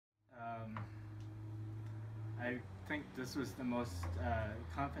I think this was the most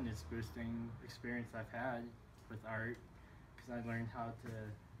confidence boosting experience I've had with art, because I learned how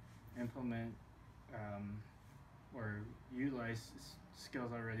to implement or utilize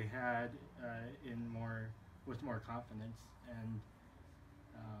skills I already had with more confidence, and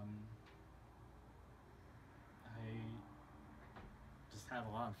I just had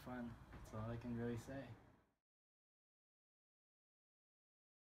a lot of fun. That's all I can really say.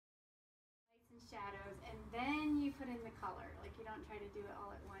 Lights and shadows, and then you put in the color. Like, you don't try to do it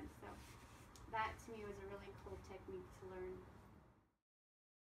all at once. So that to me was a really cool technique to learn.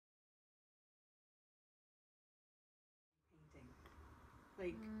 Painting.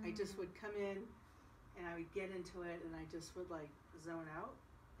 Like, I just would come in and I would get into it, and I just would like zone out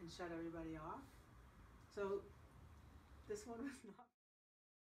and shut everybody off. So this one was not.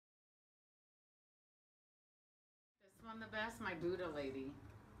 This one the best, my Buddha lady.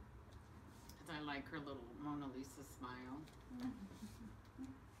 Because I like her little Mona Lisa smile.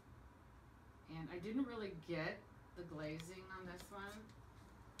 And I didn't really get the glazing on this one,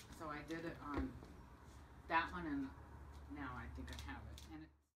 so I did it on that one, and now I think I have it.